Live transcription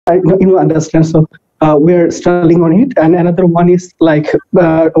understand. So we're struggling on it. And another one is like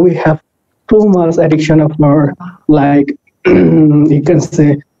we have too much addiction of our, like you can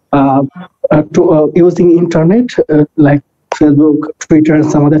say, to using internet, like Facebook, Twitter, and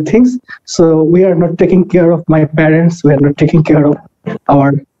some other things. So we are not taking care of my parents. We are not taking care of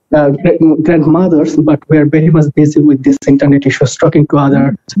our grandmothers, but we are very much busy with this internet issues, talking to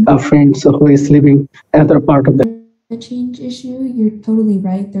other friends who is living another part of the climate change issue, you're totally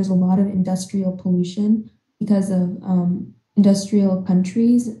right. There's a lot of industrial pollution because of industrial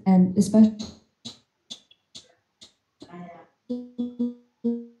countries, and especially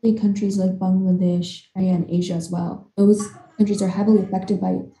countries like Bangladesh and Asia as well. Those countries are heavily affected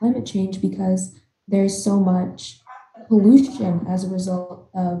by climate change because there's so much pollution as a result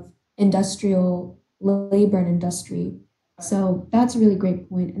of industrial labor and industry. So that's a really great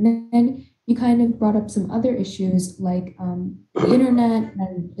point. And then you kind of brought up some other issues like the internet,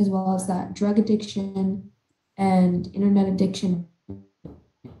 and as well as that drug addiction and internet addiction,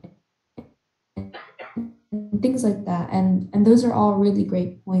 and things like that. And those are all really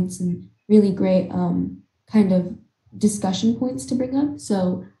great points and really great kind of discussion points to bring up.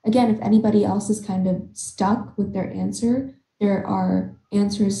 So again, if anybody else is kind of stuck with their answer, there are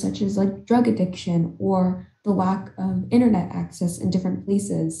answers such as like drug addiction or the lack of internet access in different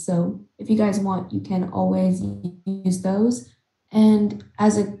places. So if you guys want, you can always use those. And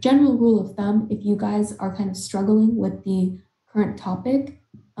as a general rule of thumb, if you guys are kind of struggling with the current topic,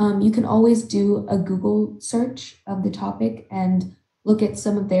 you can always do a Google search of the topic and look at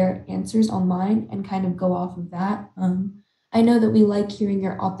some of their answers online and kind of go off of that. I know that we like hearing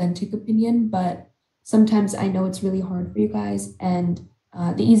your authentic opinion, but sometimes I know it's really hard for you guys. And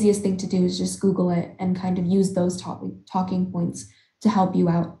the easiest thing to do is just Google it and kind of use those talking points to help you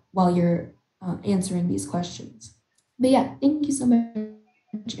out while you're answering these questions. But yeah, thank you so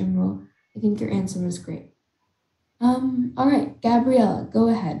much, Imrul. I think your answer was great. All right, Gabriella, go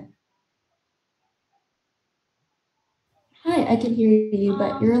ahead. Hi, I can hear you,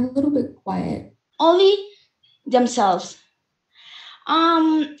 but you're a little bit quiet. Only themselves.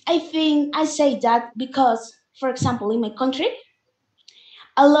 I think I say that because, for example, in my country,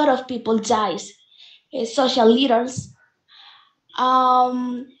 a lot of people dies. Social leaders,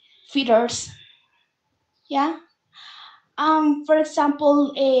 feeders, yeah. For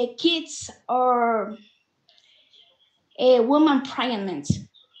example, kids or women pregnant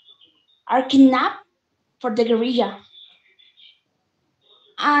are kidnapped for the guerrilla,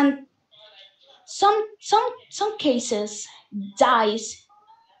 and some cases dies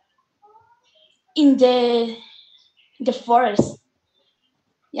in the forest.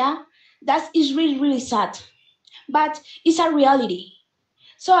 Yeah, that is really really sad, but it's a reality.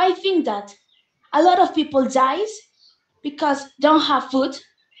 So I think that a lot of people dies because don't have food,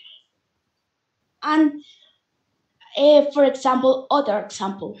 and for example, other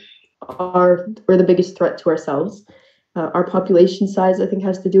example, we're the biggest threat to ourselves. Our population size, I think,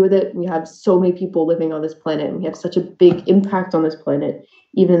 has to do with it. We have so many people living on this planet, and we have such a big impact on this planet,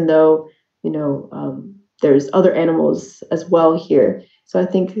 even though, there's other animals as well here. So I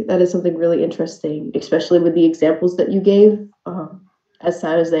think that is something really interesting, especially with the examples that you gave. As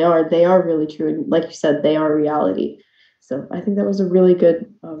sad as they are really true. And like you said, they are reality. So I think that was a really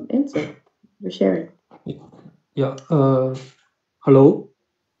good answer for sharing. Yeah. Hello.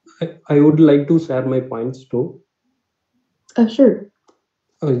 I would like to share my points too. Sure.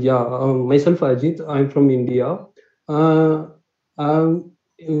 Yeah, myself Ajit. I'm from India.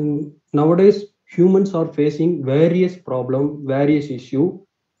 Nowadays, humans are facing various problem, various issue,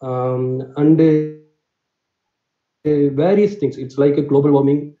 and various things. It's like a global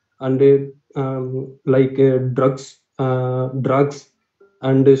warming and like drugs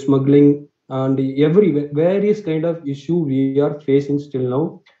and smuggling and every various kind of issue we are facing still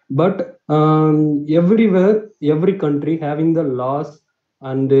now. But everywhere, every country having the laws,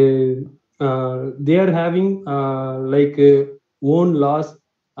 and they are having own laws,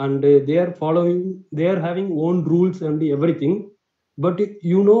 and they are following, they are having own rules and everything. But the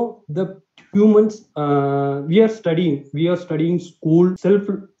humans, we are studying school,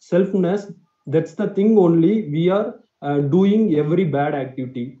 selfness. That's the thing only. We are doing every bad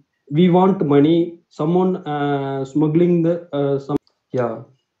activity. We want money, someone smuggling the some. Yeah,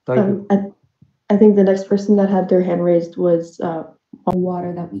 thank you. I think the next person that had their hand raised was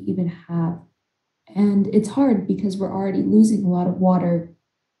Water that we even have. And it's hard because we're already losing a lot of water.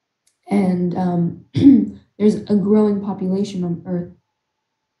 And there's a growing population on Earth.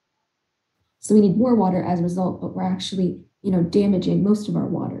 So we need more water as a result, but we're actually, damaging most of our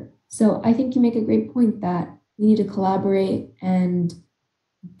water. So I think you make a great point that we need to collaborate and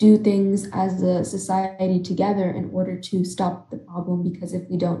do things as a society together in order to stop the problem, because if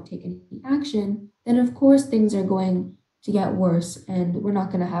we don't take any action, then of course things are going to get worse and we're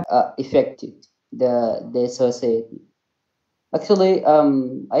not going to have affected the society. Actually,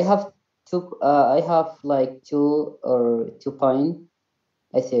 I have like two point.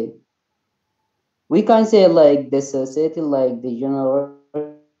 I say we can say like the society, like the general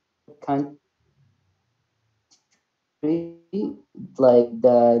country, like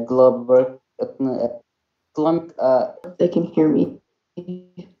the global economic. They can hear me.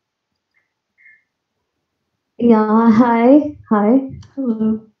 Yeah, hi.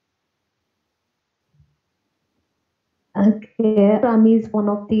 Hello. Okay, crime is one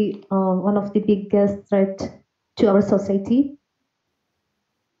of the biggest threat to our society,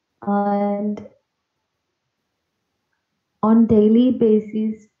 and on daily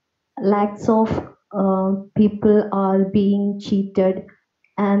basis, lakhs of people are being cheated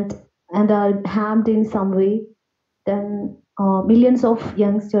and are harmed in some way. Then millions of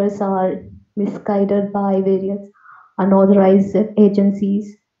youngsters are misguided by various unauthorized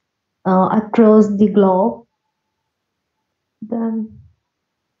agencies across the globe. Then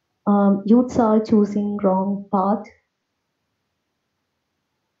youths are choosing wrong path.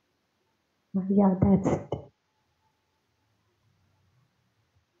 Yeah, that's it.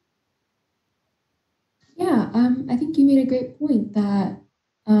 Yeah, I think you made a great point that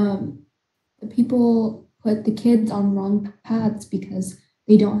the people put the kids on wrong paths because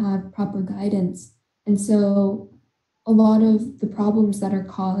they don't have proper guidance. And so a lot of the problems that are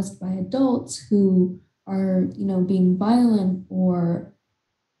caused by adults who are, being violent or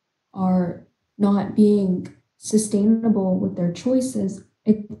are not being sustainable with their choices,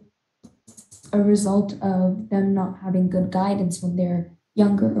 it's a result of them not having good guidance when they're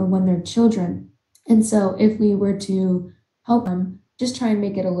younger or when they're children. And so if we were to help them, just try and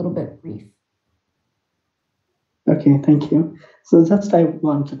make it a little bit brief. Okay, thank you. So just I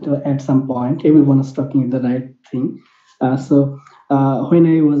wanted to add some point. Everyone is talking the right thing. When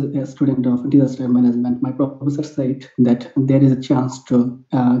I was a student of disaster management, my professor said that there is a chance to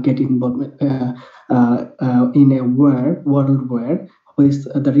get involved in a world where which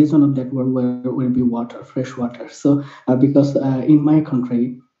the reason of that world will be water, fresh water. So because in my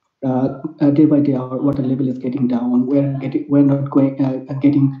country, day by day our water level is getting down. We're not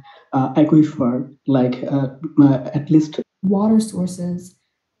getting aquifer like at least Water sources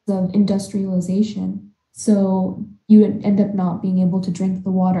of industrialization. So you end up not being able to drink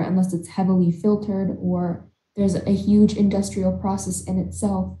the water unless it's heavily filtered, or there's a huge industrial process in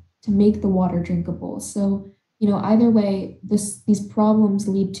itself to make the water drinkable. So, either way, these problems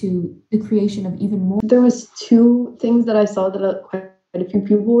lead to the creation of even more. There was two things that I saw that quite a few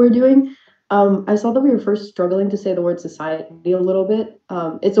people were doing. I saw that we were first struggling to say the word society a little bit.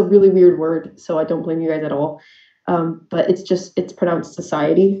 It's a really weird word, so I don't blame you guys at all. But it's pronounced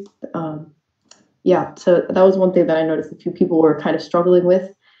society. Yeah, so that was one thing that I noticed a few people were kind of struggling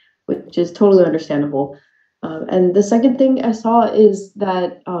with, which is totally understandable. And the second thing I saw is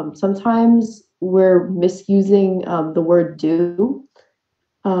that sometimes we're misusing the word do.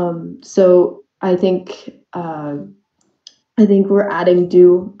 So I think we're adding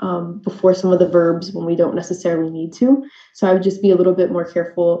do before some of the verbs when we don't necessarily need to. So I would just be a little bit more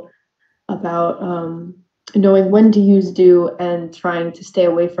careful about knowing when to use do and trying to stay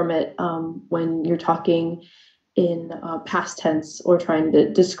away from it when you're talking in past tense or trying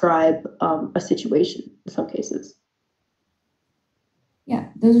to describe a situation in some cases. Yeah,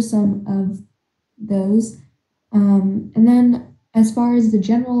 those are some of those. And then as far as the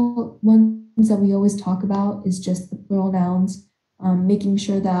general ones that we always talk about is just the plural nouns, making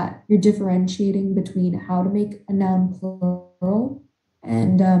sure that you're differentiating between how to make a noun plural.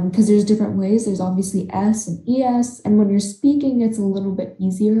 And because there's different ways, there's obviously S and ES. And when you're speaking, it's a little bit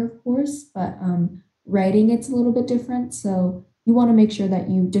easier, of course, but writing, it's a little bit different. So you want to make sure that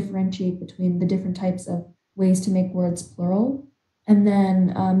you differentiate between the different types of ways to make words plural. And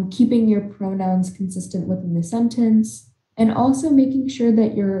then keeping your pronouns consistent within the sentence, and also making sure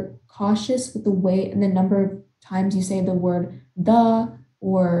that you're cautious with the way and the number of times you say the word the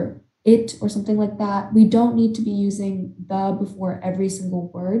or it or something like that. We don't need to be using the before every single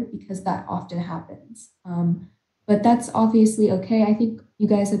word because that often happens. But that's obviously okay. I think you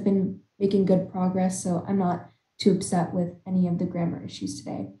guys have been making good progress, so I'm not too upset with any of the grammar issues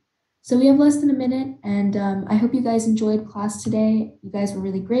today. So we have less than a minute, and I hope you guys enjoyed class today. You guys were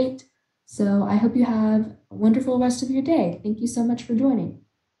really great. So I hope you have a wonderful rest of your day. Thank you so much for joining.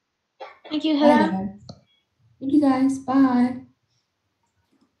 Thank you, Bye, Helen. guys. Thank you, guys. Bye.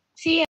 See ya.